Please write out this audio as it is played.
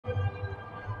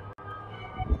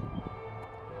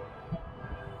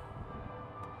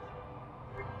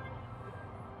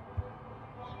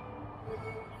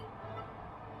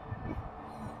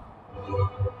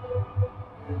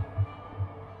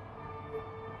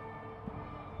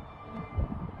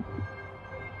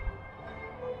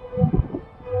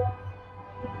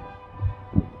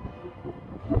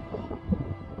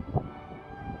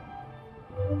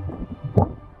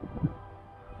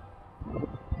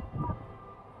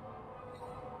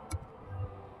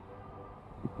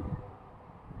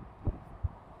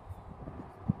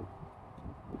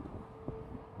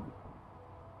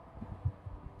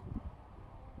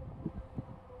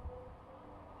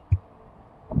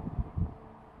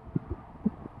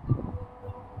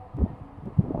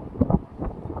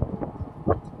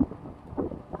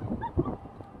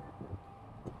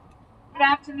Good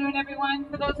afternoon, everyone.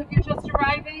 For those of you just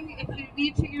arriving, if you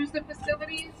need to use the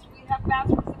facilities, we have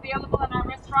bathrooms available in our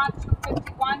restaurant,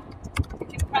 251. You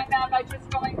can find that by just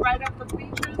going right up the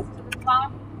bleachers to the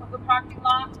top of the parking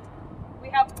lot. We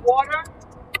have water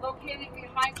located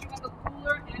behind you in the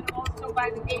cooler and also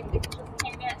by the gate that you just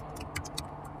came in.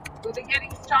 We'll be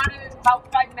getting started in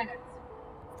about 5 minutes.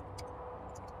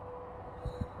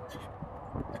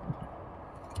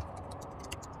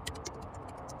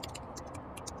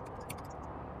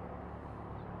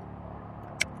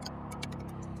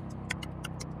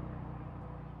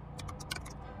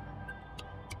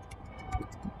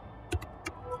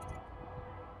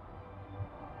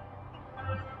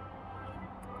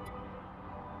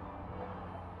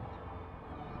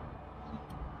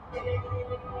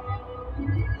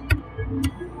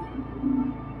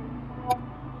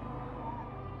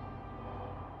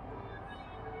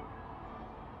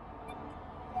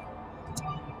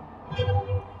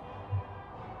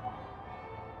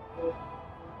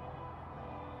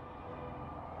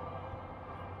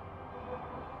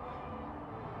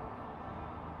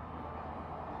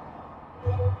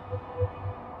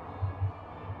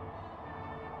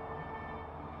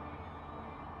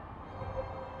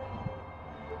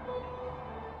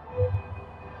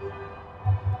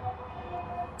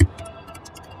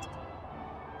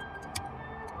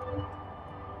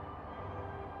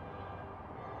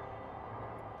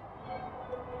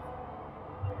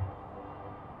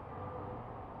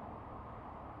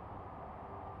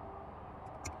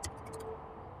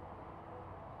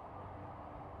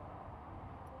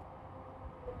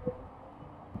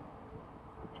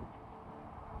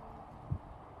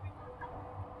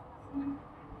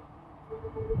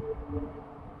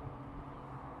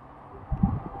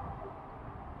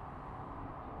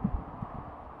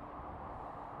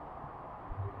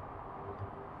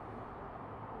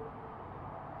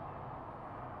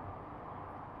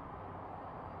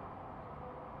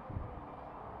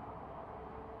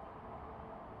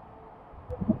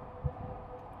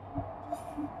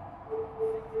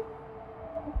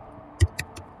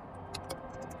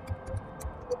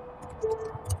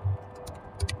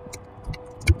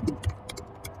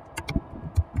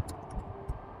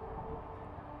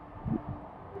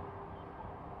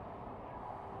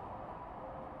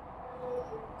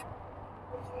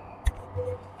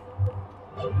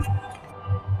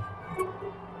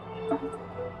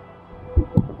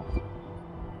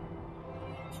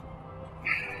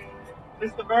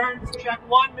 Mr. Burns, check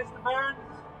one, Mr. Burns.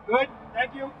 Good,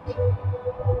 thank you.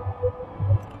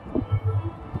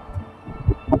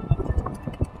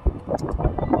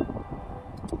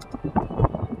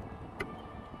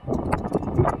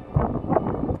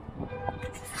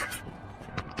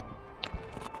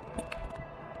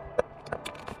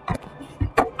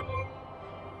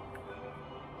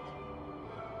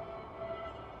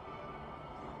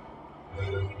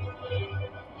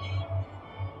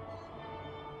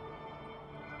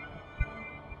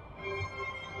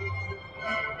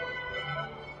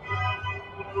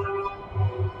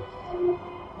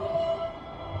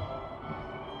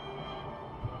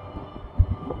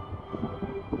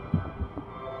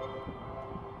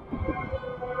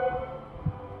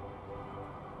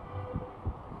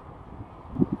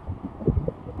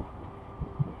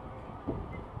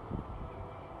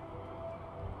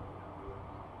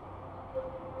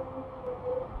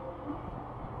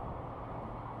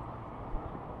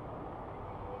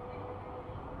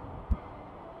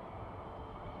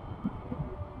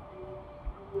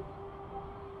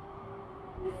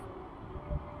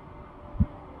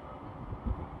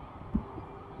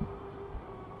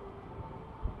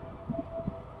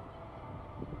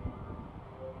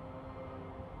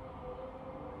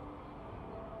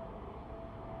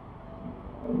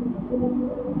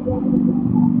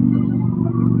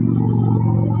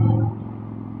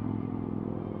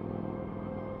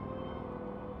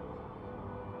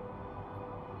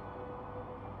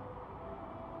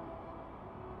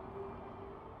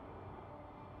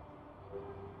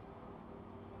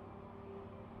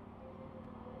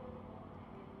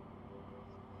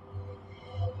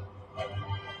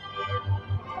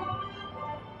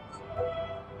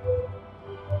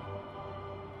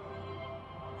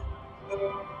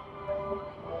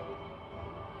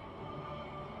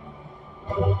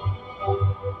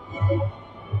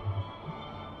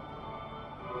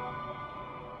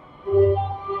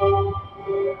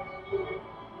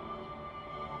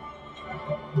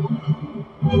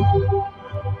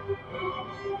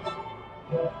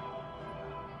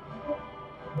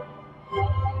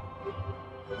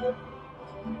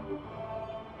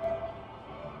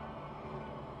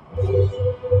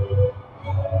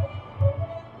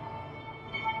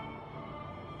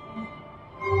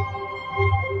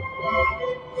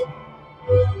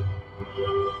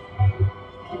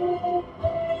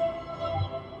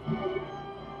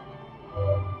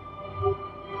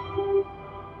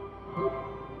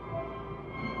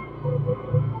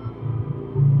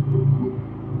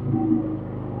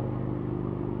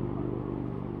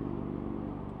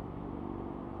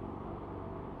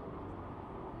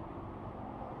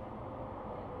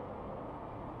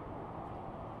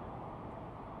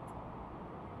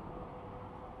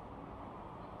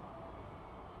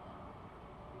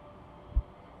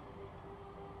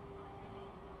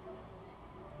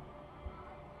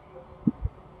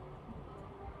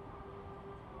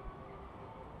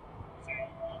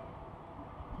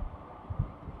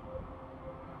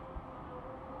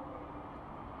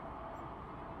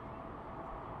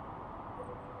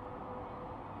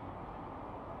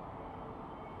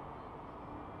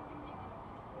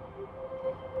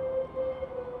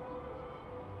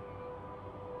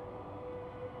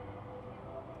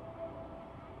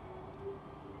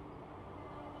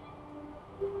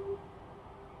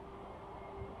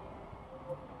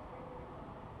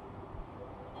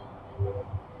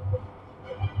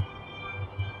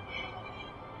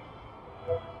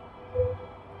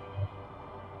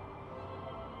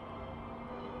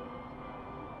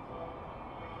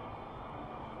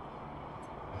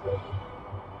 Good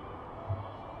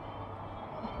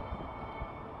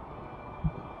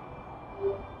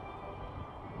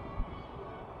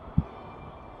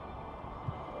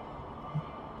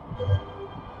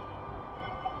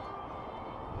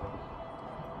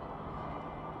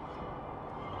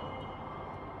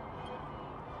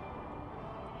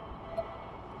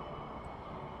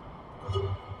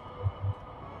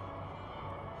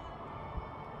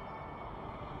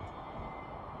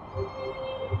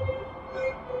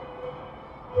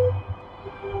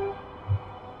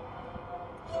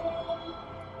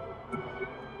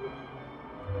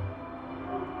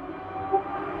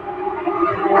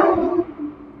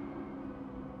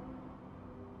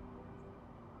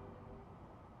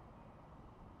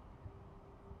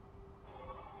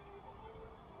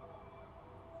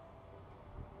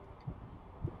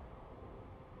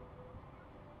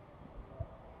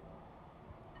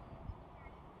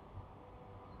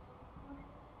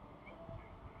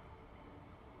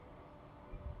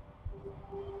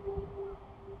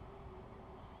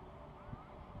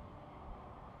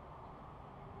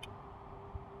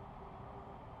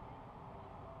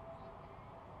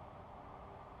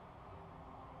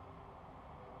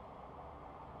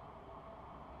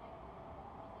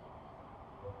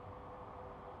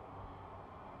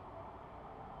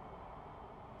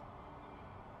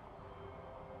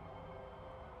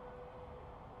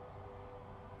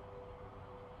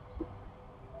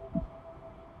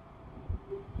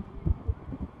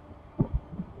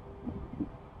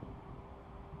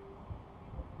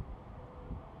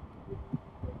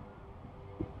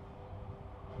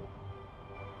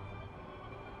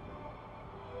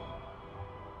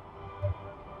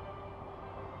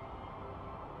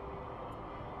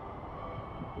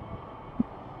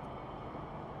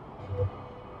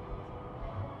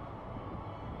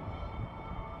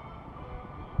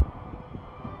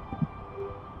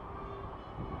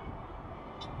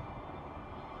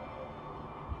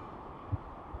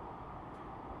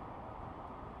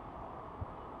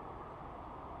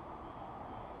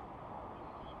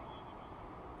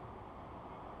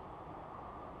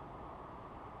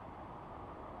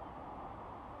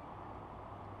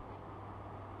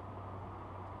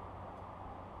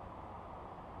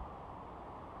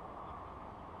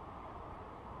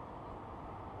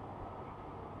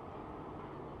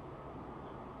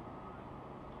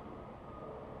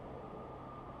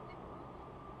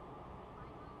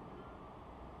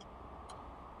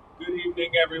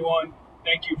evening, everyone.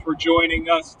 Thank you for joining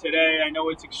us today. I know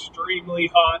it's extremely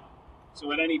hot,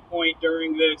 so at any point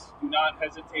during this, do not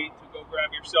hesitate to go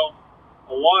grab yourself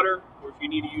a water, or if you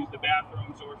need to use the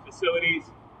bathrooms or facilities,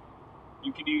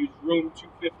 you can use room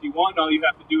 251. All you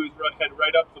have to do is head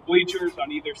right up the bleachers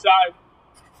on either side.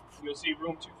 You'll see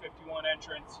room 251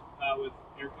 entrance with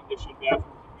air-conditioned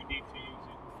bathrooms if you need to use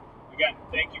it. Again,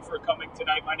 thank you for coming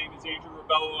tonight. My name is Andrew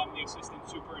Rebello. I'm the Assistant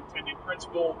Superintendent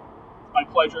Principal. My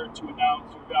pleasure to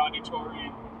announce your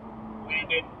valedictorian,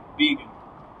 Landon Began.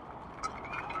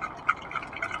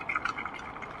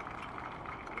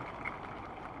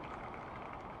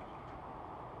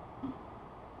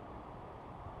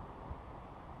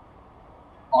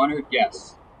 Honored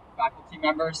guests, faculty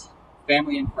members,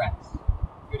 family and friends,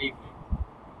 good evening,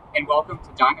 and welcome to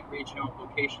Diamond Regional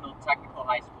Vocational Technical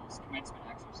High School's commencement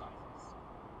exercises.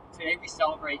 Today we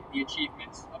celebrate the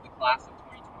achievements of the class of 2020.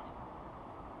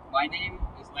 My name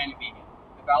is Landon Began,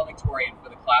 the valedictorian for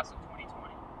the class of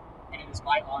 2020, and it is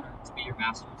my honor to be your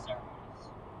master of ceremonies.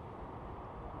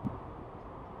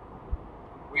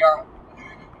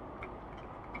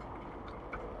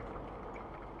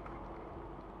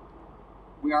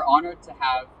 We are honored to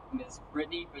have Ms.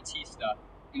 Brittany Batista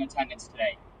in attendance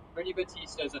today. Brittany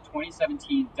Batista is a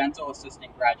 2017 dental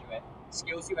assistant graduate,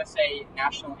 Skills USA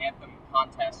National Anthem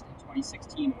Contest in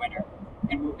 2016 winner,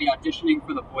 and will be auditioning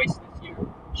for The Voice this year.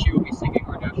 She will be singing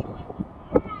our national anthem.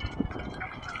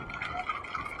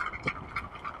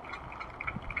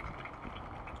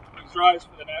 Please rise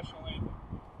for the national anthem.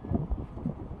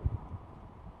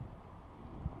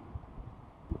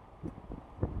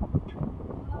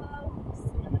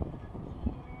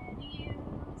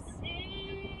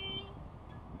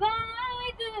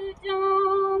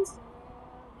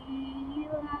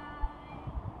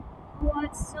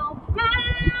 What's so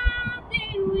proudly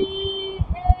we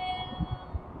hailed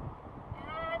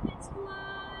at the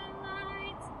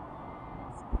twilight's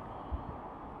last gleam?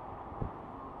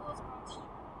 Those stripes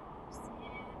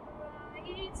and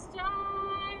bright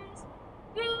stars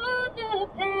through the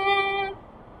perilous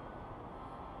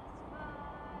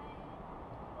fight.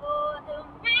 Oh, the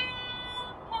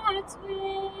ramparts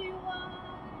we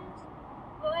watched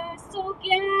were so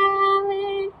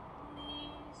gallantly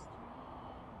streamed.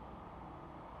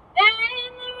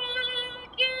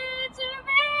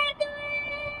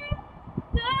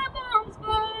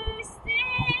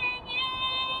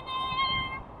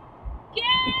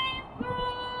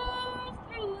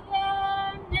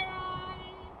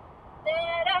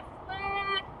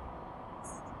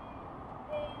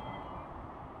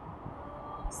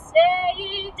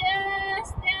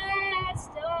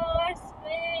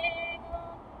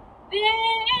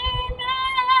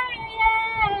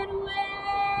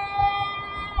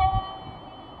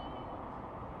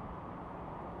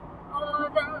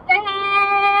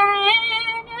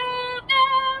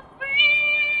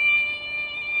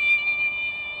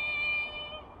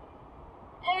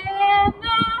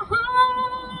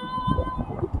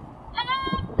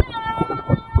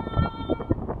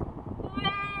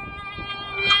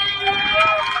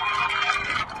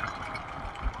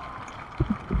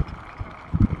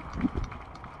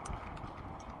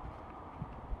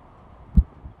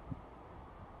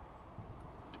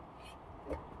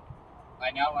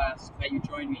 I now ask that you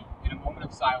join me in a moment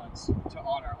of silence to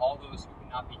honor all those who could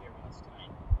not be here with us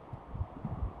tonight.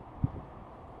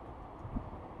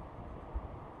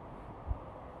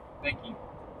 Thank you.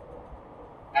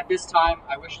 At this time,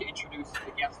 I wish to introduce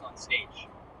the guests on stage.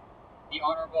 The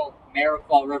Honorable Mayor of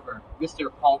Fall River,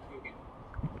 Mr. Paul Coogan.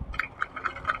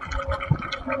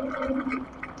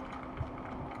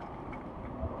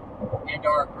 And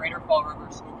our Greater Fall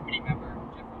River School Committee member,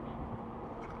 Jeffrey Bean.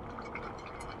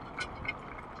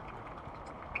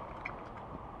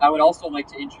 I would also like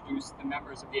to introduce the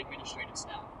members of the administrative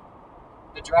staff.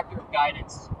 The Director of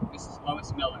Guidance, Mrs.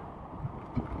 Lois Miller.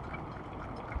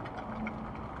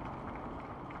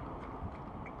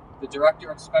 The Director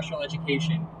of Special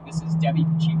Education, Mrs. Debbie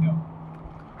Pacheco.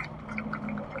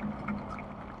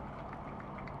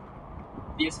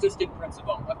 The Assistant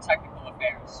Principal of Technical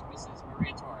Affairs, Mrs.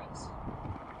 Maria Torres.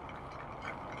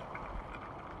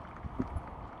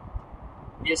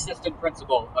 The Assistant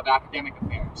Principal of Academic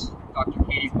Affairs, Dr.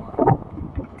 Katie Moore.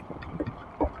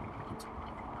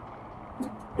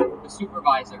 The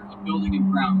Supervisor of Building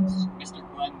and Grounds, Mr.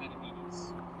 Glenn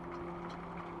Benavides.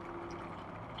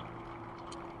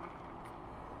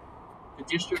 The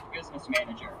District Business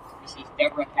Manager, Mrs.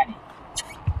 Deborah Kenny.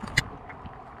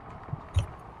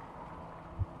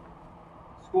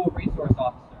 School Resource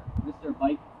Officer, Mr.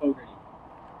 Mike Fogarty.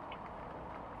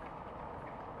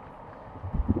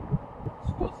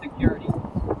 School Security,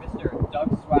 Mr. Doug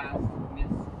Swass,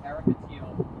 Miss Erica Teal,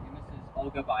 and Mrs.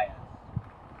 Olga Baez.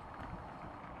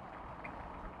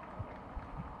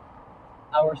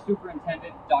 Our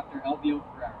Superintendent, Dr. Elvio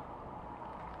Ferrera.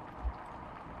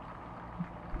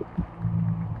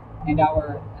 And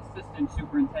our Assistant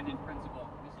Superintendent Principal,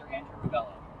 Mr. Andrew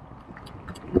Ravello.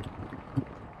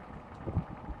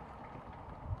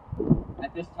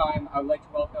 At this time, I would like to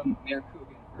welcome Mayor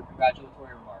Coogan for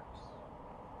congratulatory remarks.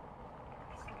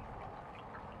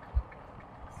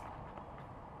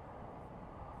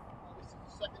 This is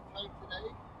the second time today.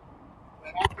 I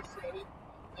have to say,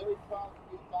 I'm very proud to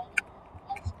be at Diamond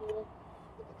High School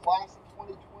with the class of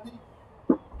 2020.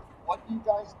 What you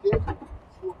guys did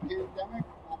through a pandemic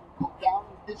will go down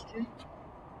in history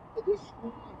for this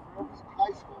school and for every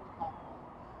high school in the Commonwealth.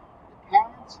 The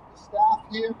parents, the staff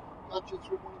here got you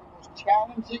through one of the most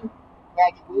challenging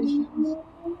graduations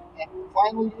and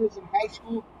final years in high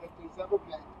school that there's ever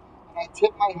been. And I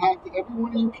tip my hat to every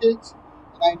one of you kids,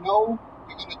 and I know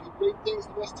you're going to do great things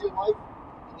the rest of your life.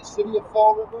 And the city of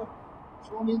Fall River,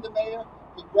 through me, the mayor,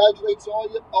 congratulates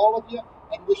all of you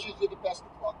and wishes you the best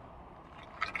of luck.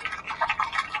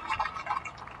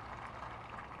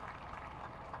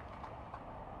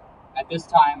 At this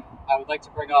time, I would like to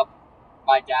bring up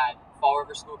my dad, Fall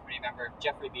River School Committee member,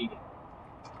 Jeffrey Began.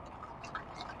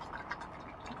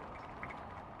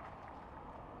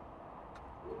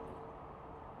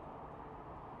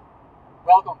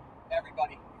 Welcome,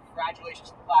 everybody. Congratulations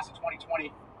to the class of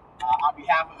 2020 on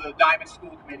behalf of the Diamond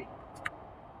School Committee.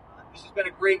 This has been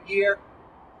a great year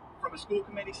from a school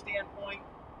committee standpoint,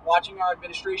 watching our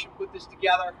administration put this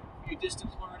together via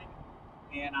distance learning,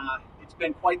 and it's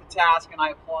been quite the task, and I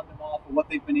applaud them all for what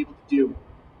they've been able to do.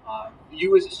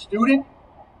 You as a student,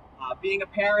 being a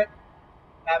parent,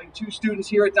 having 2 students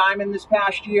here at Diamond this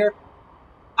past year,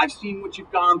 I've seen what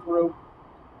you've gone through.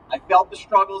 I felt the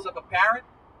struggles of a parent.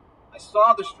 I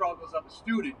saw the struggles of a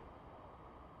student,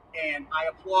 and I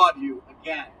applaud you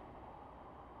again.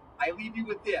 I leave you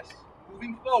with this.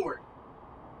 Moving forward,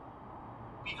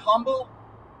 be humble,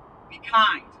 be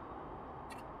kind,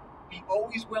 be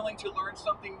always willing to learn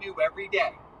something new every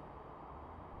day.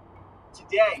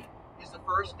 Today is the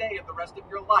first day of the rest of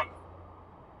your life.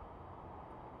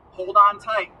 Hold on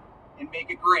tight and make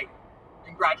it great.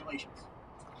 Congratulations.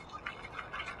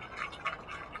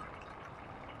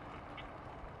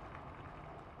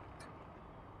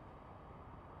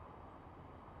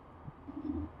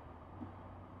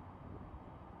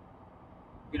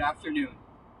 Good afternoon,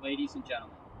 ladies and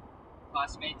gentlemen,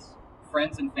 classmates,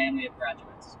 friends, and family of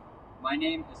graduates. My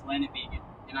name is Landon Began,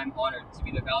 and I'm honored to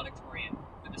be the valedictorian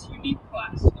for this unique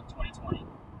class of 2020.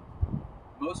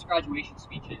 Most graduation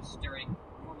speeches during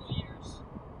normal years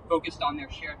focused on their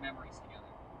shared memories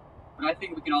together, but I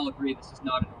think we can all agree this is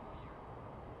not a normal year.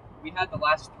 We had the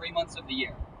last 3 months of the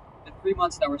year, the 3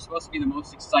 months that were supposed to be the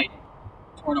most exciting,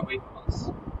 torn away from us.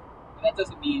 And that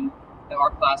doesn't mean that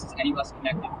our class is any less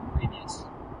connected from previous.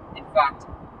 In fact,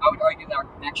 I would argue that our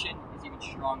connection is even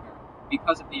stronger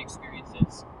because of the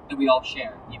experiences that we all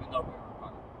share, even though we were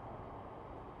apart.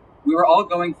 We were all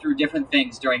going through different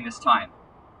things during this time.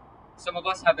 Some of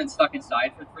us have been stuck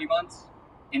inside for 3 months,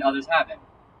 and others haven't.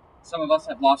 Some of us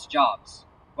have lost jobs,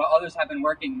 while others have been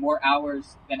working more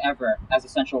hours than ever as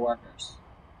essential workers.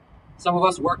 Some of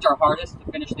us worked our hardest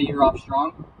to finish the year off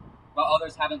strong, while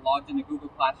others haven't logged into Google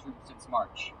Classroom since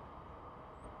March.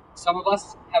 Some of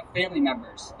us have family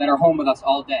members that are home with us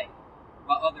all day,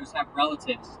 while others have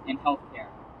relatives in healthcare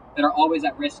that are always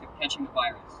at risk of catching the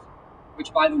virus.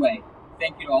 Which, by the way,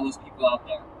 thank you to all those people out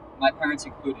there, my parents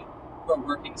included, who are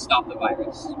working to stop the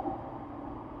virus.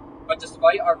 But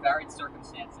despite our varied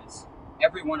circumstances,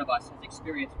 every one of us has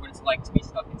experienced what it's like to be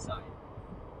stuck inside,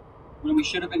 when we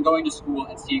should have been going to school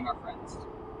and seeing our friends.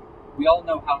 We all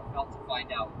know how it felt to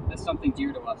find out that something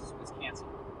dear to us was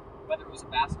canceled, whether it was a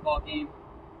basketball game,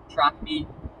 track meet,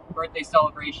 birthday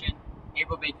celebration,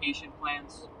 April vacation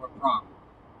plans, or prom.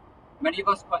 Many of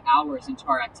us put hours into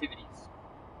our activities,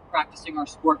 practicing our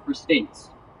sport for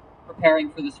states, preparing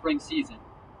for the spring season,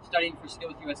 studying for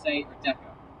Skills USA or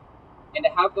DECA. And to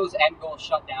have those end goals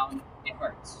shut down, it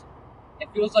hurts. It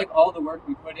feels like all the work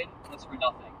we put in was for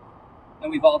nothing. And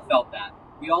we've all felt that.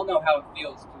 We all know how it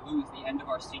feels to lose the end of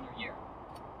our senior year.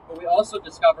 But we also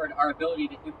discovered our ability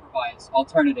to improvise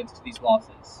alternatives to these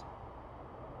losses.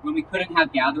 When we couldn't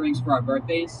have gatherings for our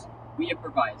birthdays, we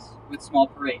improvised with small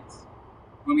parades.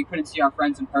 When we couldn't see our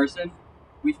friends in person,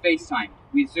 we FaceTimed,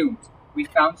 we Zoomed, we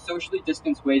found socially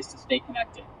distanced ways to stay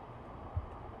connected.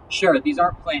 Sure, these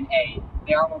aren't plan A,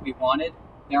 they aren't what we wanted,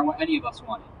 they aren't what any of us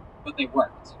wanted, but they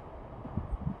worked.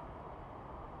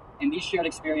 And these shared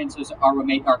experiences are what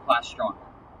make our class stronger.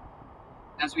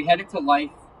 As we head into life,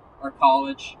 or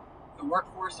college, the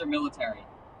workforce or military,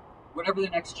 whatever the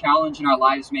next challenge in our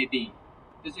lives may be,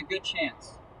 there's a good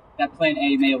chance that plan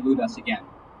A may elude us again.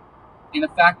 And the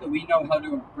fact that we know how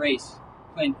to embrace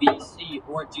plan B, C,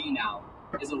 or D now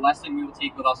is a lesson we will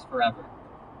take with us forever.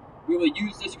 We will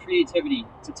use this creativity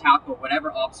to tackle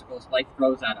whatever obstacles life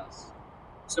throws at us.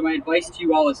 So my advice to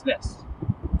you all is this: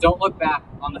 don't look back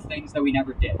on the things that we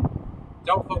never did.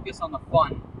 Don't focus on the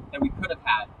fun that we could have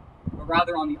had, but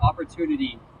rather on the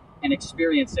opportunity and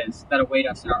experiences that await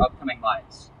us in our upcoming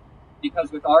lives.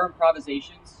 Because with our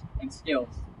improvisations and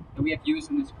skills that we have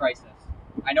used in this crisis,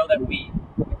 I know that we,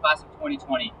 the class of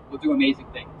 2020, will do amazing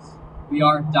things. We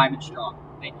are Diamond Strong.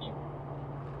 Thank you.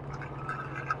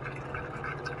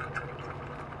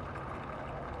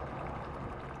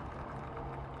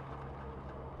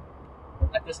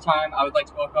 At this time, I would like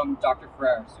to welcome Dr.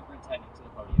 Ferrer, Superintendent, to the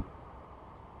podium.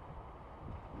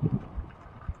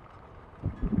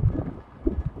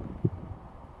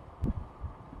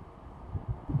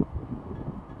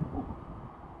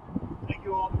 Thank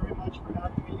you all very much for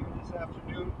having me here this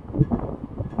afternoon.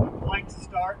 I would like to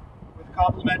start with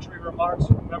complimentary remarks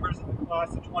from members of the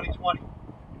class of 2020.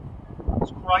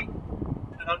 It's quite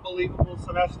an unbelievable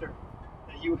semester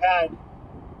that you had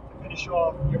to finish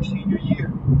off your senior year,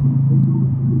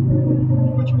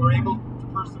 but you were able to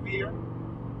persevere,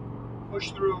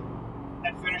 push through,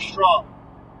 and finish strong,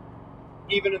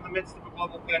 even in the midst of a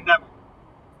global pandemic.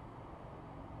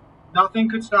 Nothing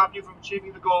could stop you from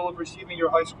achieving the goal of receiving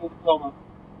your high school diploma.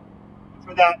 And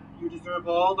for that, you deserve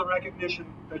all the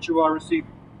recognition that you are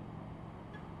receiving.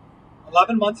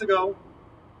 11 months ago,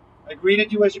 I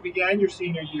greeted you as you began your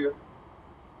senior year.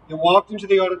 You walked into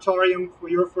the auditorium for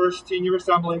your first senior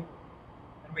assembly,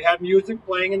 and we had music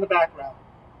playing in the background.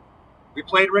 We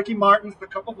played Ricky Martin's The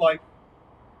Cup of Life.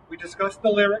 We discussed the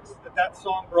lyrics that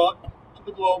song brought to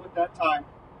the globe at that time,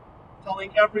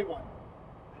 telling everyone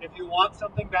that if you want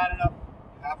something bad enough,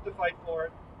 you have to fight for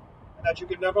it, and that you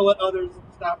can never let others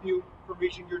stop you from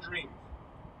reaching your dreams.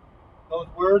 Those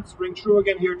words ring true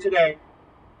again here today,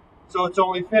 so it's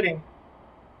only fitting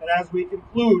that as we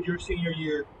conclude your senior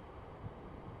year,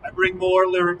 I bring more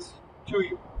lyrics to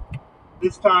you,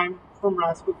 this time from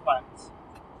Rascal Flatts.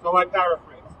 So I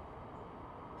paraphrase.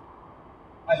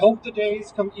 I hope the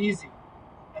days come easy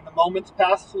and the moments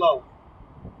pass slow,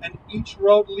 and each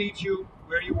road leads you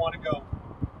where you want to go.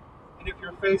 And if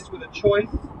you're faced with a choice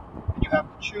and you have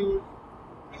to choose,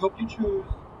 I hope you choose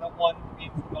the one that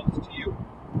means the most to you.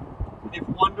 And if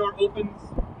one door opens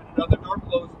and another door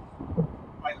closes,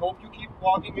 I hope you keep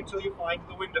walking until you find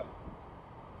the window.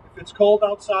 If it's cold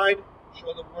outside,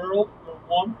 show the world your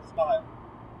warm smile.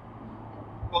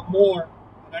 But more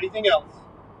than anything else,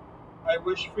 I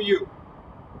wish for you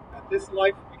that this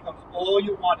life becomes all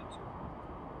you want it to.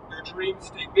 Your dreams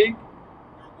stay big,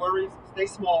 your worries stay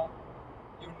small.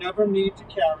 You never need to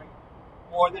carry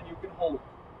more than you can hold.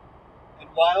 And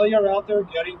while you're out there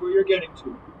getting where you're getting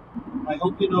to, I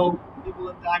hope you know people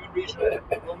at Diamond Regional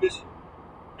will miss you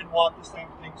and want the same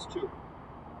things too.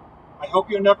 I hope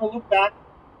you never look back,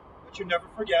 but you never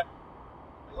forget.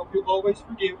 I hope you always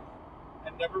forgive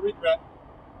and never regret.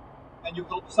 And you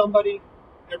help somebody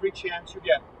every chance you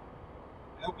get.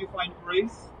 I hope you find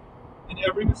grace in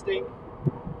every mistake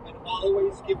and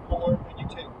always give more than you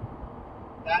take.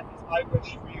 That is my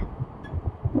wish for you.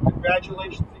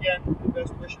 Congratulations again, and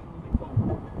best wishes moving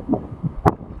forward.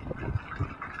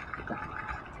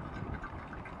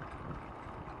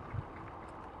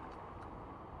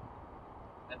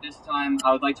 At this time,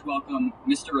 I would like to welcome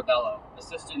Mr. Rebello,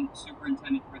 Assistant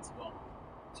Superintendent Principal,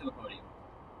 to the podium.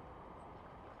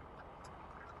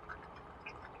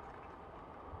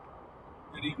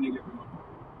 Good evening, everyone.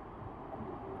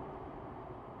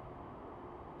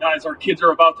 Guys, our kids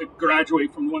are about to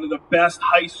graduate from one of the best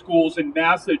high schools in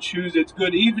Massachusetts.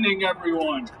 Good evening,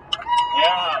 everyone.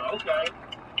 Yeah, okay.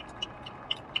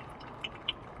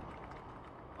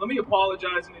 Let me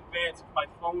apologize in advance if my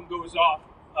phone goes off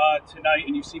tonight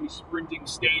and you see me sprinting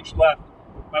stage left.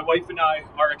 My wife and I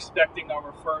are expecting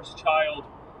our first child,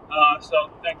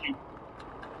 so thank you.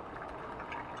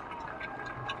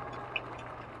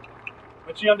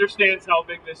 But she understands how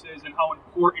big this is and how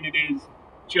important it is.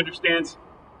 She understands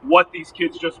what these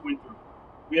kids just went through.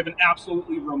 We have an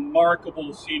absolutely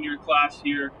remarkable senior class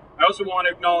here. I also want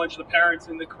to acknowledge the parents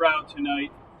in the crowd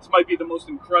tonight. This might be the most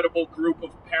incredible group of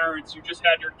parents. You just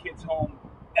had your kids home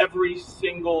every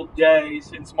single day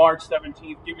since March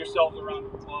 17th. Give yourselves a round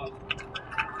of applause.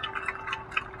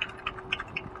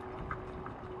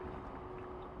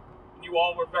 You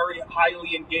all were very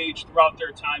highly engaged throughout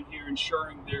their time here,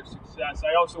 ensuring their success.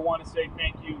 I also want to say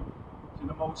thank you to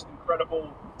the most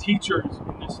incredible teachers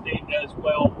in this state as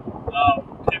well,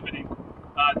 pivoting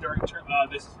during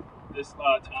this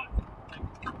time.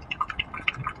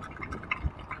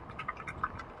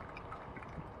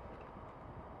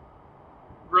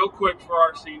 Real quick for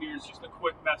our seniors, just a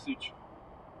quick message.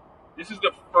 This is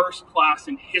the first class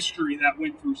in history that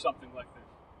went through something like this.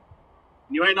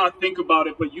 And you might not think about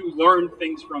it, but you learned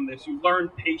things from this. You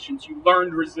learned patience. You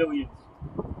learned resilience.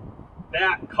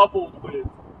 That, coupled with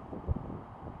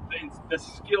the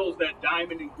skills that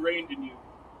Diamond ingrained in you,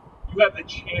 you have the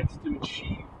chance to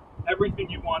achieve everything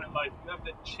you want in life. You have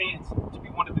the chance to be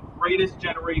one of the greatest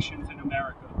generations in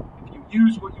America if you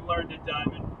use what you learned at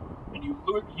Diamond and you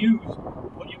use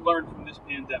what you learned from this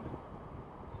pandemic.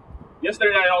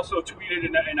 Yesterday, I also tweeted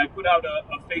and I put out a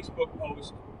Facebook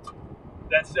post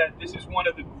that said this is one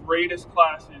of the greatest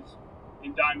classes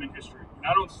in Diamond history. And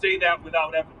I don't say that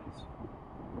without evidence.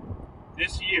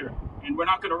 This year, and we're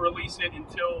not going to release it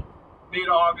until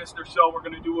mid-August or so, we're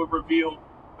going to do a reveal,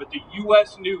 but the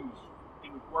U.S. News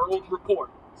and World Report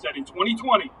said in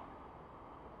 2020,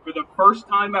 for the first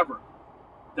time ever,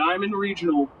 Diamond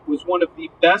Regional was one of the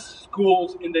best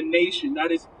schools in the nation.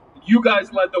 That is, you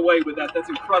guys led the way with that. That's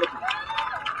incredible.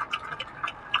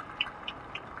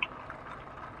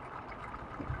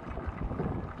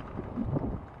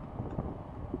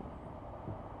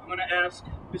 I'm going to ask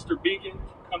Mr. Began to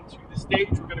come to the stage.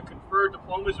 We're going to confer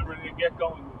diplomas and we're going to get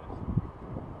going with this.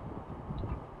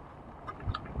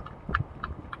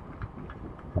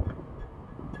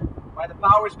 By the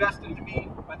powers vested in me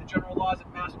by the general laws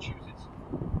of Massachusetts,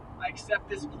 I accept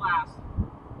this class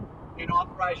and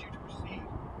authorize you to proceed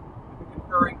with the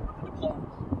conferring of the diplomas.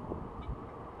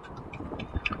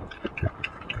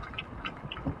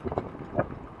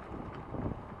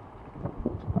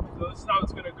 So this is how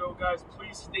it's going to go, guys.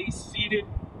 Please stay seated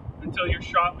until your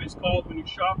shop is called. When your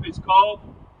shop is called,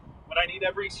 what I need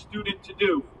every student to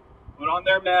do, put on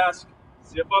their mask,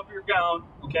 zip up your gown,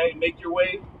 okay, and make your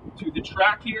way to the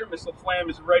track here. Miss LaFlamme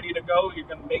is ready to go. You're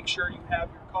going to make sure you have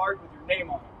your card with your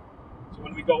name on it. So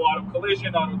when we go auto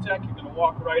collision, auto tech, you're going to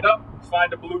walk right up,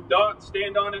 find a blue dot,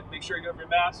 stand on it, make sure you have your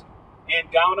mask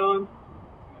and gown on.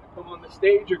 You're going to come on the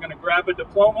stage. You're going to grab a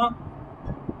diploma.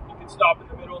 You can stop in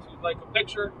the middle if you'd like a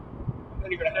picture. And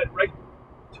then you're going to head right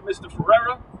to Mr.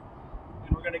 Ferreira.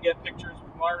 And we're going to get pictures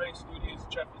with Mare Studios.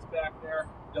 Jeff is back there.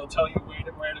 They'll tell you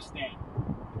where to stand.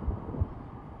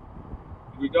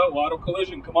 Here we go, auto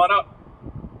collision. Come on up.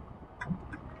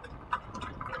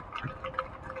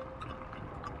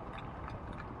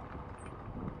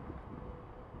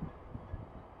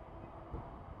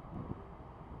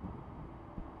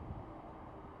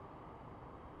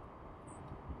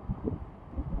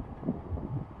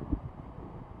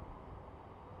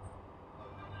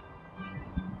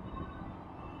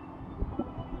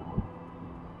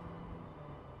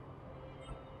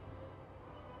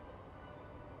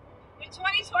 Your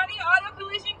 2020 auto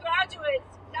collision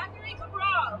graduates, Zachary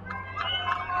Cabral,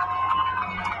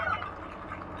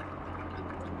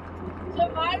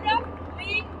 Jamira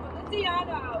Lee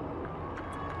Feliciano,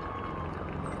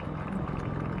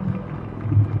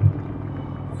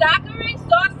 Zachary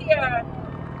Saucier,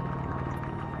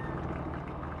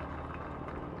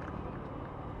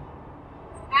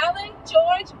 Alan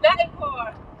George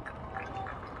Betancourt,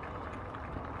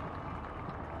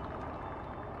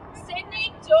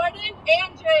 Sydney Jordan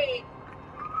Andre.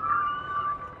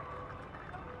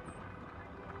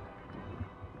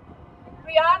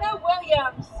 Brianna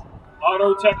Williams.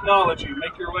 Auto technology,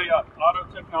 make your way up.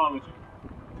 Auto technology.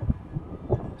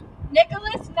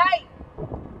 Nicholas Knight.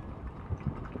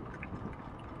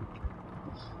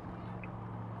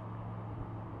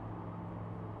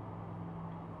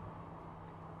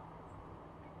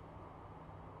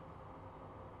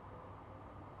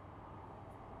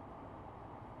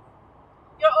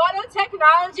 Your auto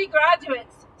technology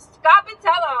graduates, Scott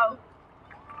Patello.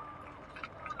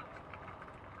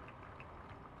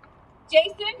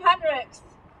 Jason Hendricks.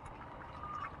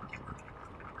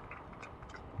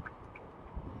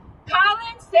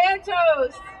 Colin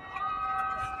Santos.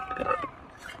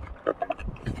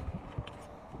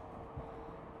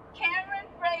 Cameron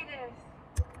Freitas.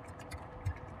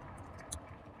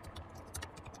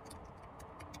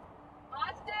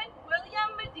 Austin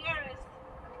William Medeiros.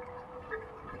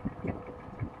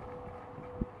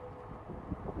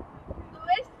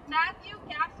 Louis Matthew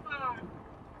Gaspar.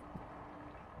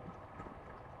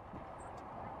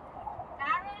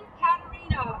 Aaron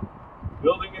Caterina.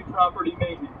 Building and property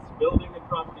maintenance. Building and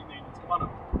property maintenance. Come on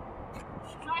up.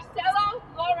 Marcelo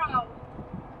Loro.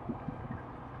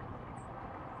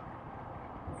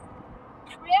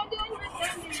 Brandon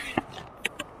Resendi.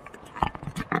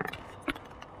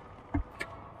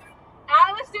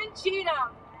 Allison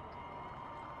Cheatham.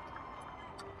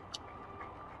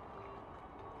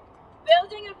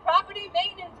 Building and property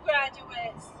maintenance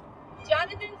graduates,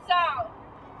 Jonathan Sau.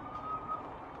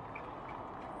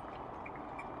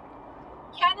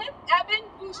 Kenneth Evan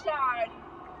Bouchard.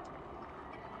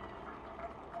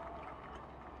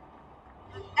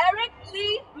 Eric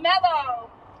Lee Mello.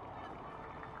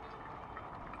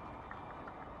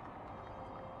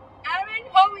 Aaron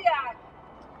Howiak.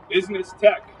 Business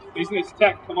tech. Business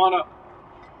tech. Come on up.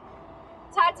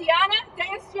 Tatiana De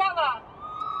Estrella.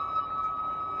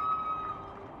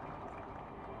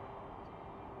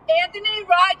 Anthony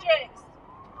Rodriguez.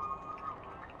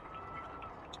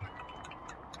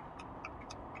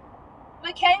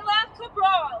 Michaela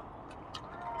Cabral.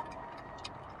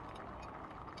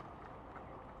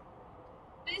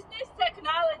 Business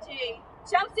technology,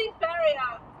 Chelsea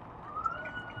Faria.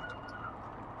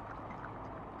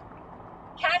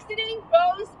 Cassidy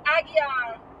Rose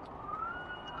Aguiar.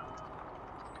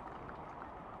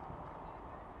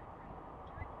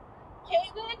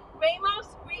 Caitlin Ramos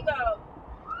Rigo.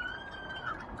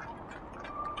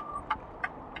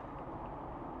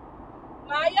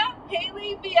 Maya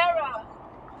Haley Vieira.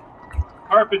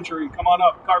 Carpentry. Come on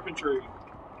up. Carpentry.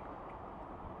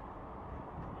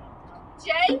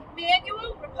 J.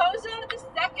 Manuel Raposo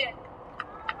II.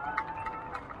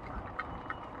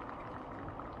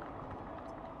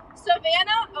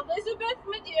 Savannah Elizabeth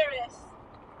Medeiros.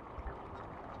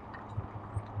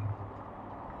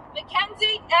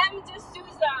 Mackenzie M.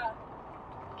 D'Souza.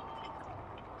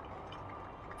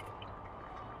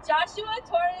 Joshua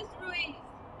Torres Ruiz.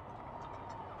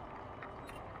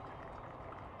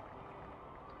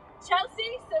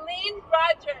 Chelsea Celine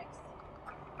Rodriguez.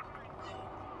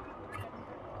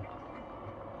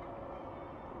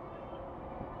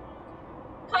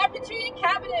 Carpentry and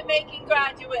cabinet making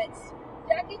graduates,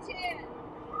 Jackie Chan.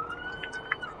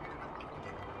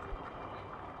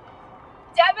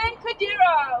 Devin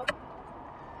Cadiro.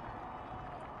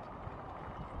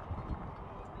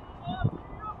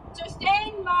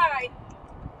 Justine Mai.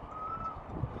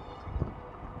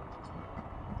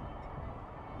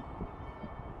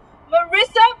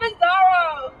 Marissa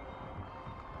Bizarro.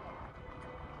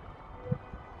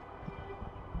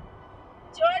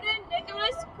 Jordan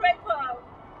Nicholas Crapo.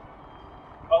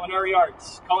 Culinary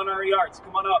arts. Culinary arts.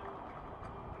 Come on up.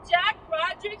 Jack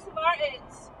Rodriguez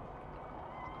Martins.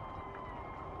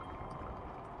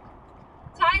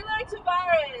 Tyler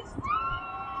Tavares.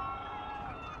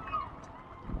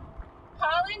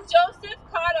 Colin Joseph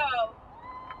Cotto.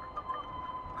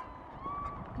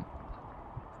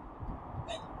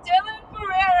 Dylan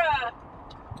Ferreira.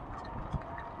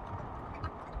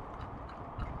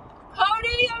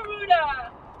 Cody Aruda.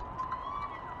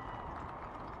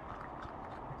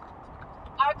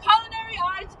 Our culinary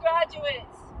arts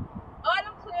graduates,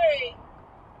 Autumn Cleary.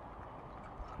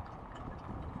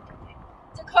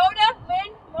 Dakota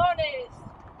Lynn Moniz.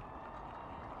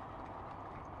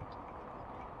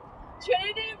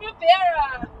 Trinity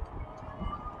Rivera.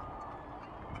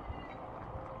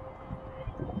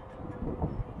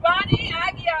 Ronnie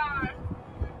Aguiar.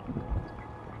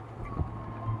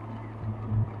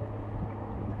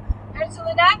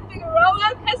 Angelina Figueroa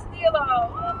Castillo.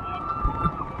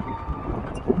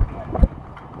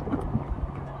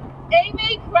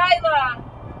 Amy Kryla.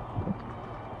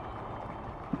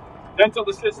 Dental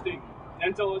assisting.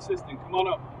 Dental assisting. Come on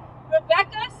up.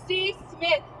 Rebecca C.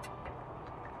 Smith.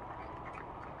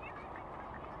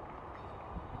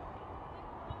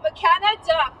 McKenna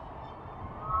Duff.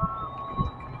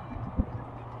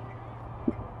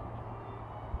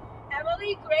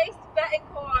 Emily Grace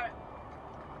Bettencourt.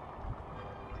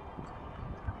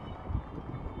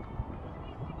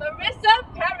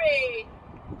 Marissa Perry.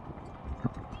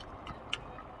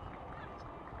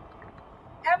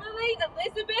 Emily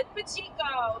Elizabeth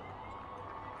Pacheco.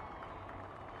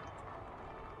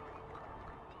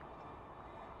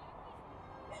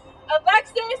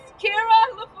 Alexis Kira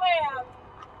LaFlamme.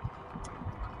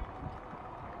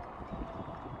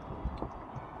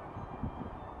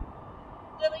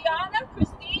 Liliana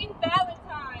Christine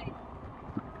Valentine.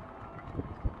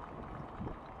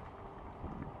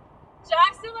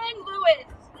 Jocelyn Lewis.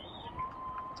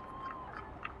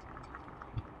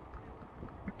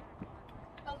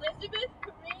 Elizabeth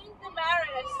Karine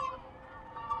Damaris.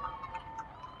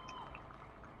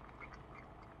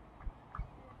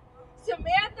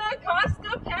 Samantha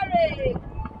Costa Perry.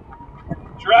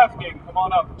 Drafting. Come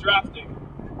on up. Drafting.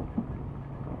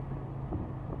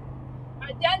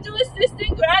 Our dental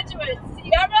assistant graduate,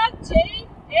 Sierra Jane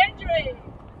Andre.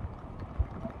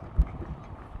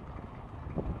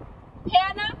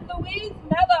 Hannah Louise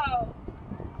Mello.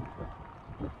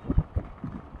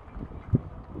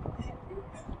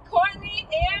 Courtney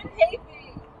Ann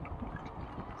Havey.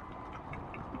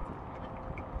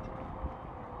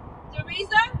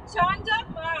 Teresa Chanda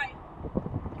Mai.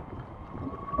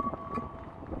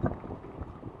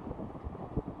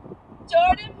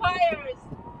 Jordan Pyers.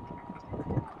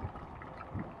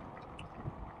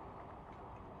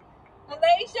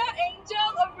 Alasia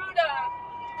Angel Aruda.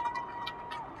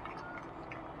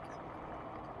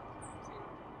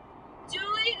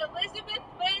 Julie Elizabeth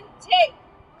Lynn Tate.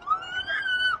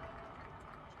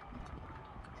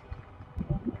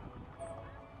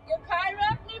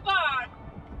 Yakaira Nibar.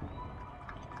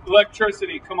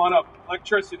 Electricity. Come on up.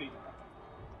 Electricity.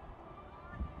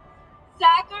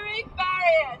 Zachary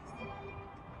Farias.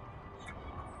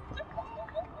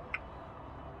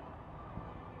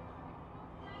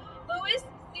 Louis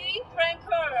C.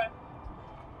 Francoeur.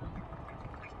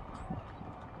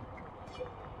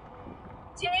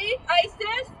 Jade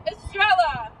Isis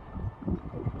Estrella.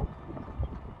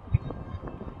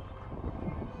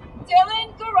 Dylan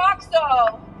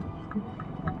Garoxo.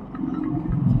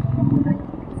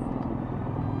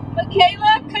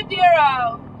 Michaela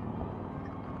Cadiro.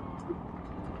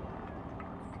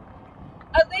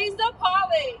 Aliza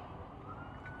Polly.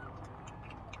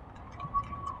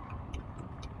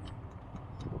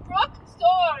 Brooke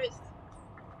Soares.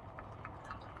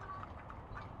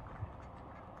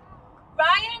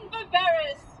 Ryan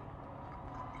Viveris.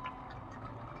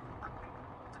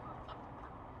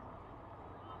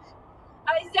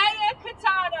 Isaiah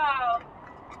Catano.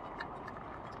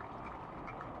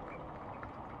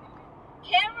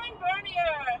 Cameron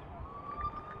Bernier.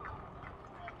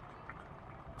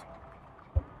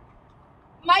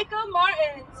 Michael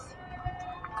Martins.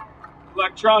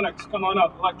 Electronics. Come on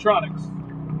up. Electronics.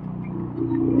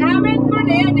 Aaron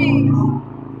Fernandez.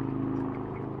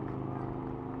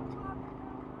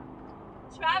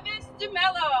 Travis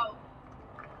DeMello.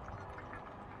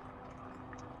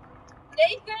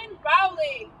 Nathan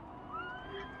Rowley.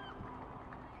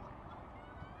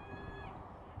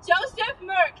 Joseph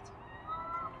Merkt.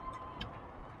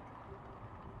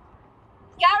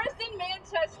 Garrison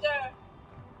Manchester.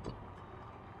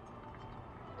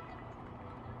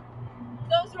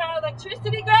 Those are our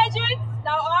electricity graduates.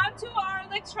 Now on to our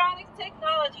electronic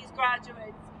technologies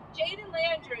graduates. Jaden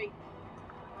Landry.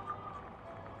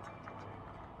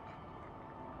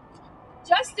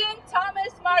 Justin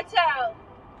Thomas Martell.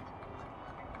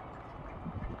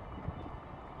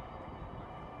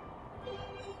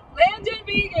 Landon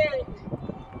Vegan.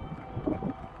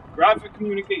 Graphic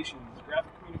communications.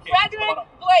 Graphic communications. Come Frederick on up.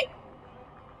 Blake.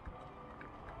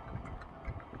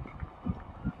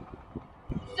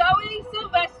 Zoe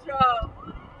Silvestro.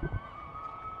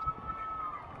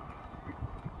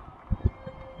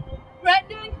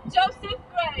 Brendan Joseph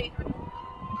Gray.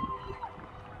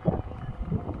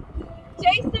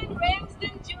 Jason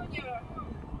Ramsden Jr.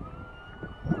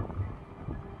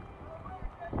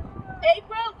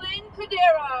 April Lynn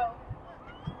Cordero.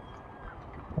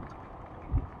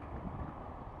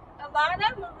 Alana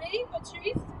Marie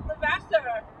Patrice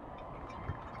Levasseur.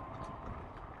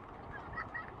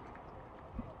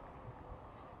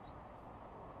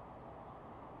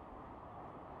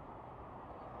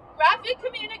 Graphic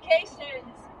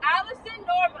Communications, Allison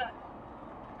Norma.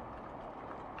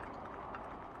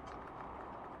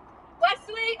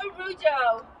 Wesley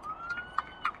Arujo.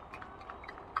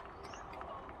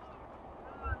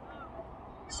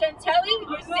 Chantelli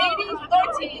Mercedes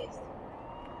Ortiz.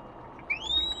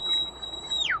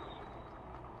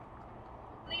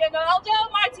 Leonardo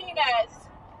Martinez.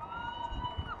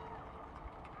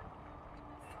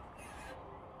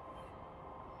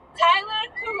 Tyler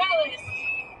Corellis.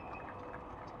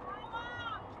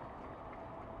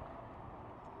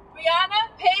 Brianna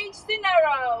Page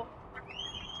Cinero.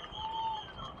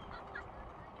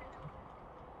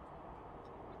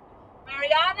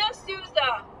 Mariana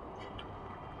Souza.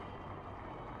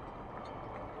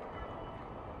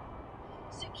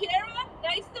 Shakira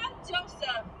Nisa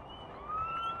Joseph.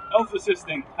 Health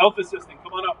assistant,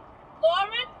 come on up.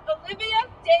 Lauren Olivia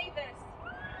Davis.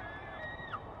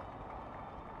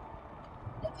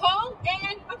 Nicole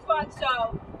Ann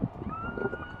Afonso.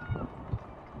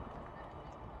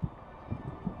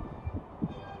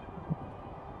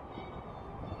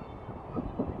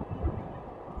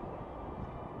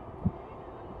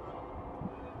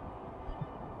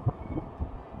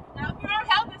 Now for our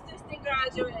health assistant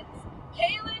graduates.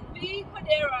 Kaylin B.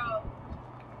 Cordero.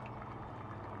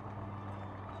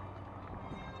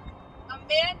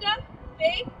 Amanda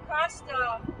Faith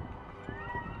Costa.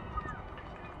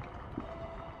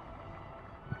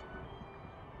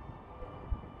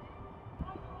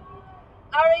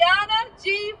 Ariana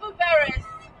G. Viveris.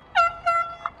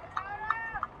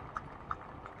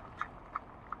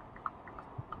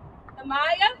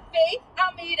 Amaya Faith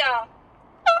Almeida.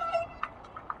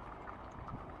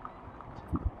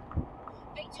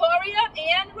 Victoria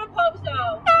Ann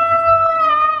Raposo.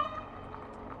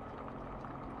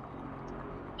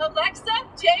 Alexa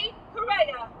J.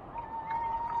 Correa.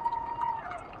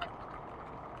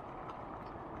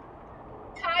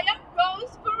 Kaya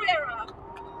Rose Ferreira.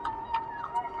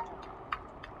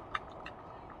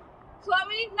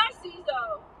 Chloe Narciso.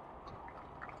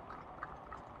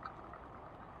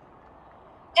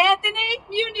 Anthony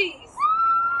Muniz.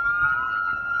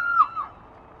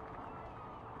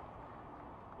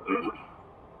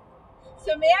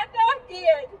 Samantha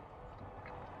Gied.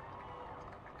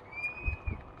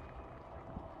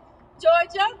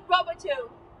 Georgia Robotu.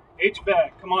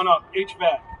 HVAC, come on up,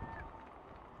 HVAC.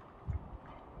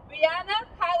 Brianna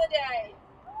Halliday.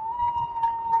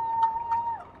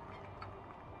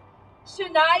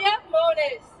 Shania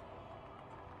Moniz.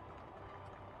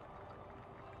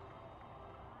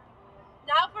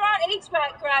 Now for our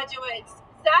HVAC graduates.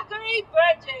 Zachary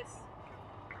Burgess.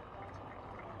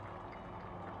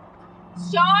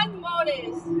 Sean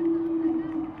Moniz.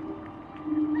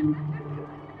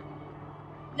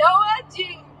 Noah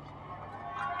G.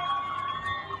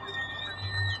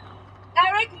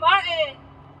 Eric Martin.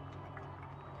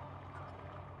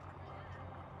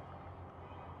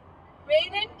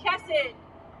 Raiden Kessin.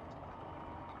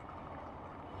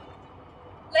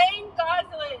 Lane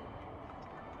Goslin.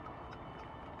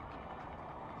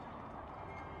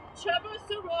 Trevor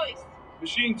Soroyce.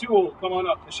 Machine tool, come on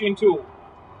up, machine tool.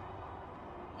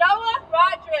 Noah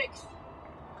Rodrigues.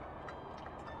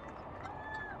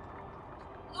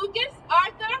 Lucas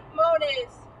Arthur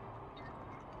Moniz.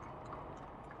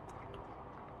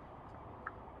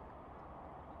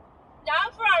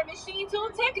 Now for our machine tool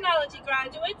technology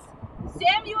graduates,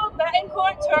 Samuel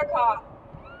Betancourt Turcotte.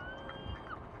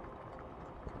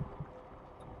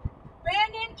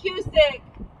 Brandon Cusick.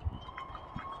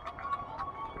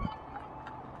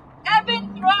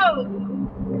 Evan Throne.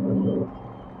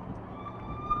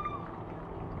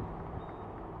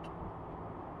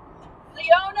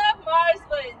 Leona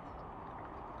Marsland.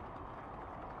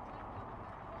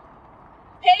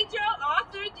 Pedro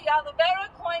Arthur de Oliveira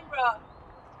Coimbra.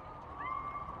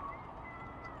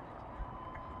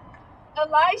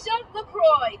 Elijah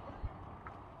LaCroix.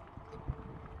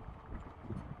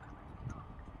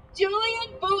 Julian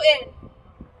Booten.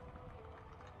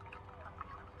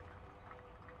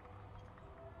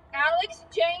 Alex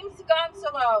James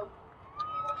Gonzalo.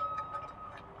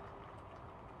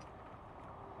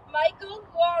 Michael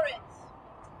Lawrence.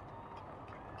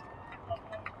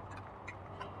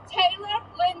 Taylor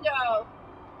Lindo.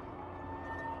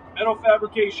 Metal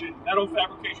fabrication, come on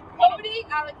up. Cody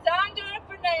Alexander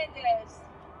Fernandez.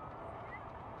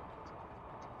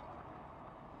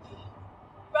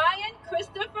 Ryan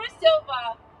Christopher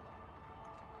Silva.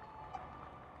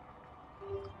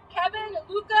 Kevin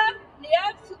Luca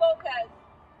Nieves Lopez.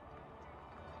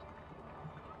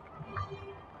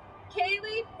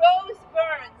 Kaylee Rose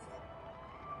Burns.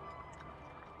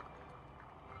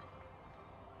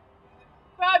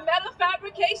 For our metal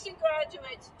fabrication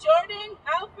graduates, Jordan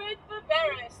Alfred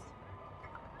Viveris.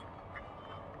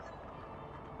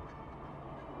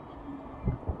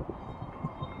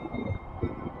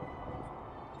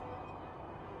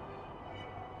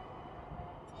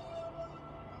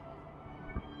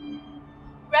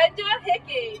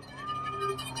 decade.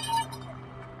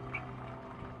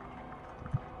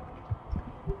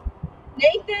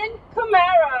 Nathan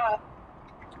Camara.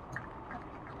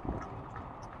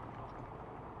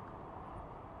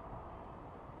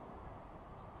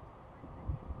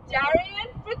 Darian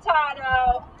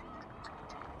Furtado.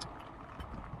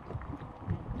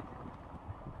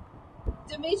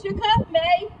 Demetrica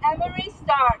May Emery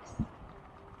Starks.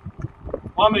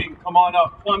 Plumbing, come on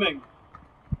up, plumbing.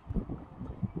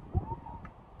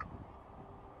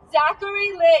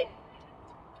 Zachary Litt.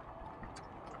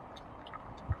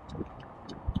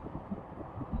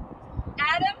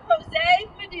 Adam Jose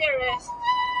Medeiros.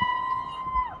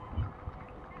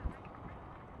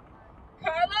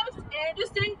 Carlos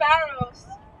Anderson Barros.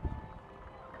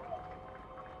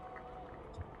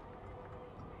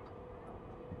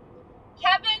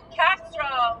 Kevin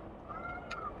Castro.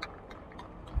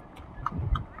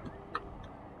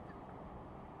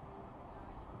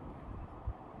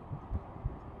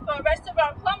 For the rest of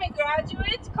our plumbing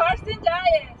graduates, Carson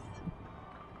Dias.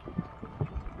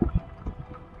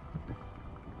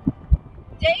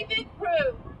 David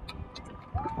Prue.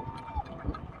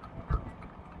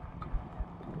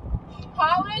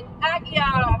 Colin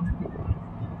Aguiar.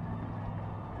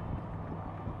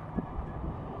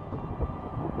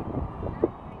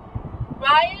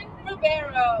 Ryan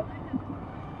Rivero.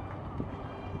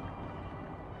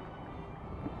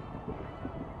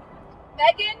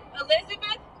 Megan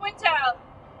Elizabeth Quintel.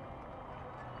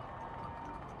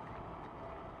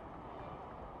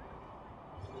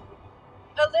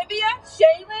 Olivia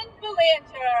Shaylin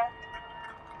Belanger.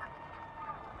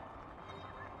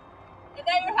 And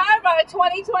there you have our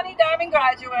 2020 Diamond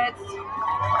graduates.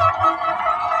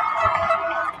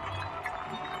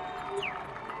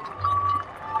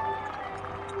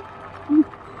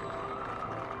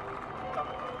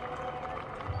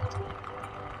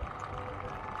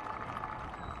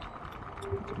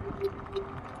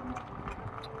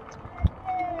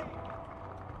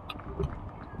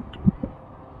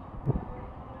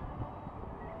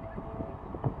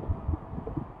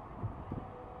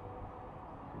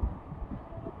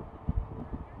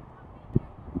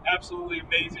 Absolutely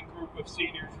amazing group of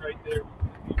seniors right there. We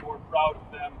couldn't be more proud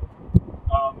of them.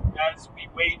 As we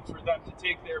wait for them to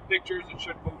take their pictures, it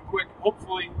should move quick.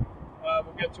 Hopefully,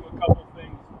 we'll get to a couple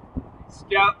things.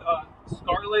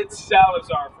 Scarlett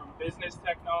Salazar from Business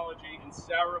Technology and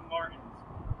Sarah Martins,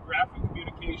 Graphic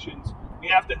Communications. We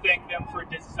have to thank them for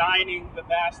designing the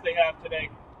mask they have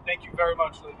today. Thank you very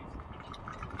much, ladies.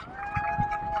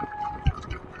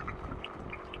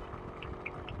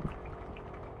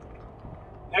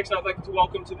 Next, I'd like to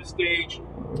welcome to the stage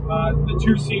the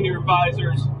two senior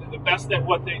advisors, the best at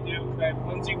what they do. I have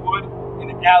Lindsay Wood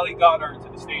and Allie Goddard to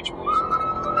the stage, please.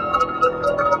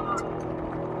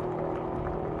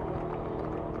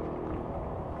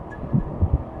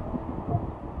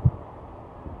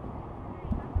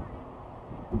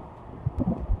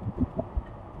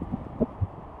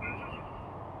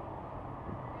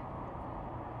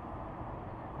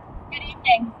 Good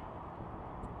evening.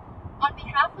 On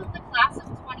behalf of the class of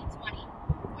 2020,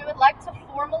 we would like to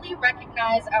formally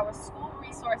recognize our School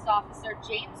Resource Officer,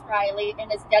 James Riley, in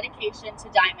his dedication to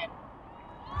Diamond.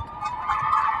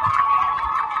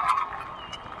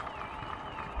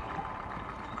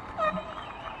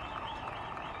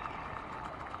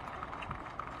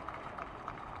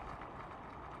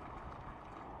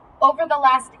 Over the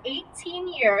last 18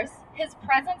 years, his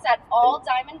presence at all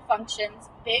Diamond functions,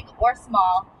 big or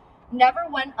small, never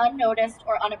went unnoticed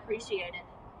or unappreciated.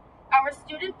 Our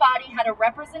student body had a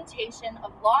representation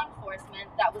of law enforcement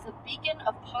that was a beacon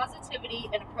of positivity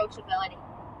and approachability.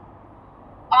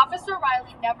 Officer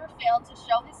Riley never failed to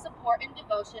show his support and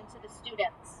devotion to the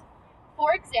students.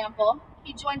 For example,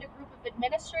 he joined a group of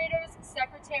administrators,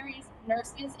 secretaries,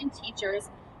 nurses, and teachers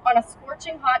on a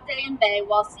scorching hot day in May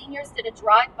while seniors did a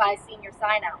drive-by senior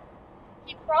sign-out.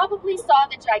 He probably saw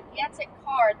the gigantic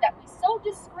card that we so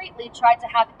discreetly tried to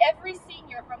have every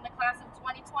senior from the class of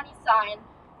 2020 sign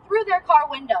through their car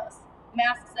windows,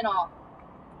 masks and all.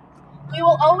 We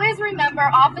will always remember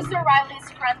Officer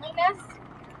Riley's friendliness,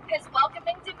 his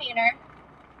welcoming demeanor,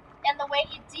 and the way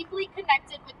he deeply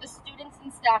connected with the students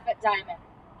and staff at Diamond.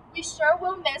 We sure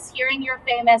will miss hearing your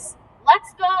famous,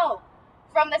 "Let's go,"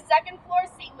 from the second floor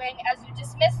C-wing as you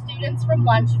dismiss students from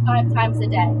lunch 5 times a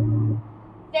day.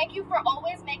 Thank you for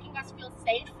always making us feel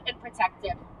safe and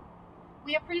protected.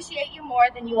 We appreciate you more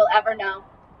than you will ever know.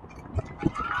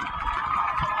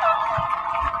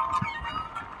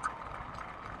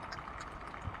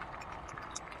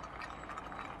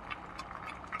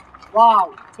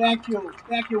 Wow, thank you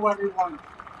everyone.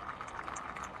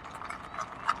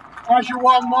 As you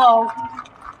all know,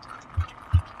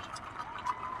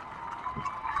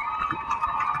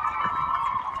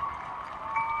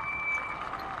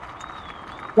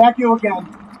 Thank you again.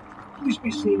 Please be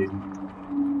seated.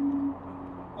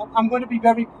 I'm going to be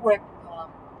very quick.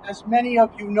 As many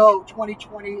of you know,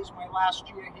 2020 is my last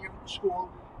year here at the school.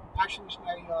 Actually, it's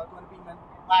going to be my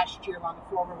last year on the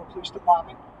Fall River Police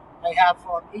Department. I have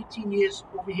 18 years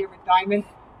over here at Diamond,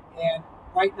 and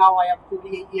right now I have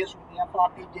 38 years with the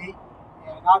FRPD.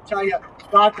 And I'll tell you,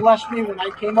 God blessed me when I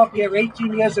came up here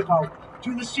 18 years ago.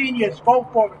 To the seniors, go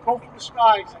for it, go for the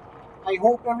skies. I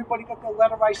hope everybody got the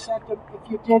letter I sent them.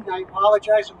 If you did, I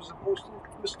apologize, it was a postal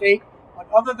mistake. But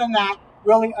other than that,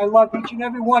 really, I love each and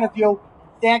every one of you.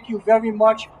 Thank you very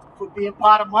much for being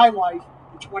part of my life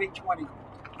in 2020.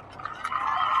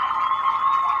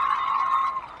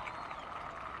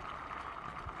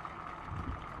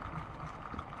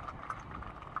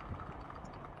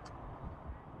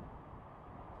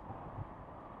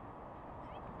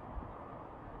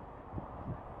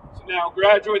 So now,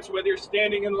 graduates, whether you're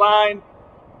standing in line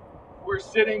or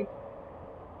sitting,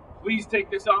 please take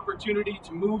this opportunity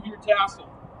to move your tassel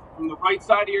from the right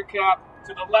side of your cap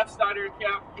to the left side of your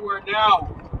cap. You are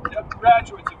now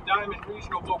graduates of Diamond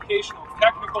Regional Vocational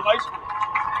Technical High School.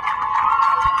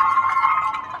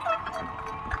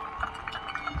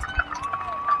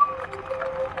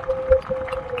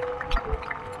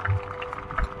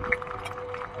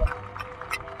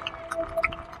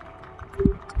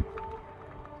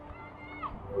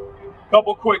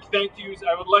 Couple quick thank yous.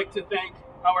 I would like to thank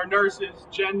our nurses,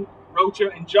 Jen Rocha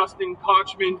and Justin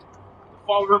Kochman, the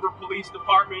Fall River Police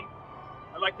Department.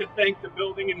 I'd like to thank the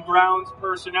building and grounds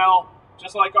personnel,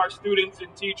 just like our students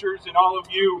and teachers and all of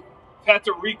you have had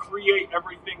to recreate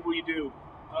everything we do.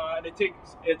 And it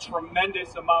takes a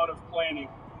tremendous amount of planning.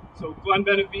 So Glenn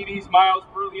Benavides, Miles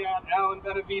Brilliant, Alan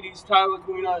Benavides, Tyler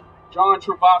Laguna, John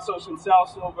Travasos, and Sal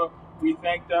Silva, we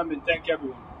thank them and thank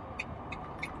everyone.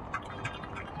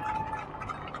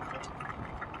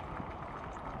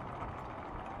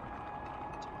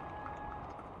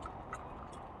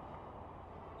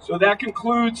 So that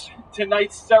concludes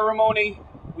tonight's ceremony.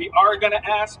 We are going to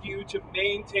ask you to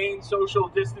maintain social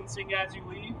distancing as you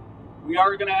leave. We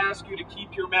are going to ask you to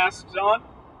keep your masks on.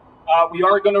 We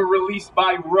are going to release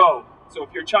by row. So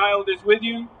if your child is with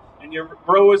you and your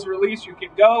row is released, you can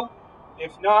go.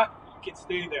 If not, you can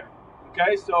stay there.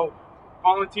 Okay, so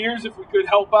volunteers, if we could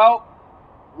help out,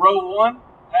 row 1,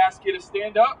 I ask you to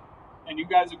stand up, and you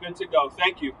guys are good to go.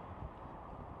 Thank you.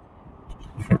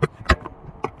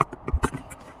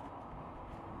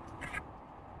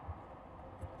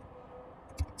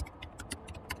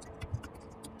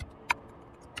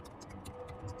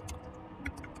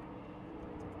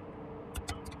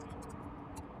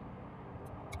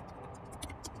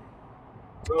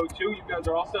 Row 2, you guys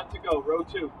are all set to go. Row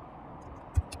 2.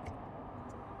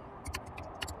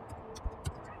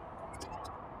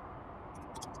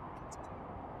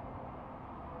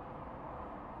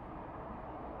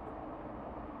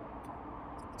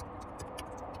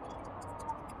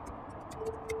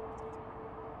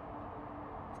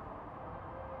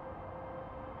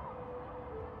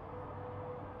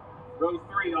 Row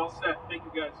 3, all set. Thank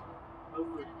you guys. Row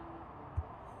 3.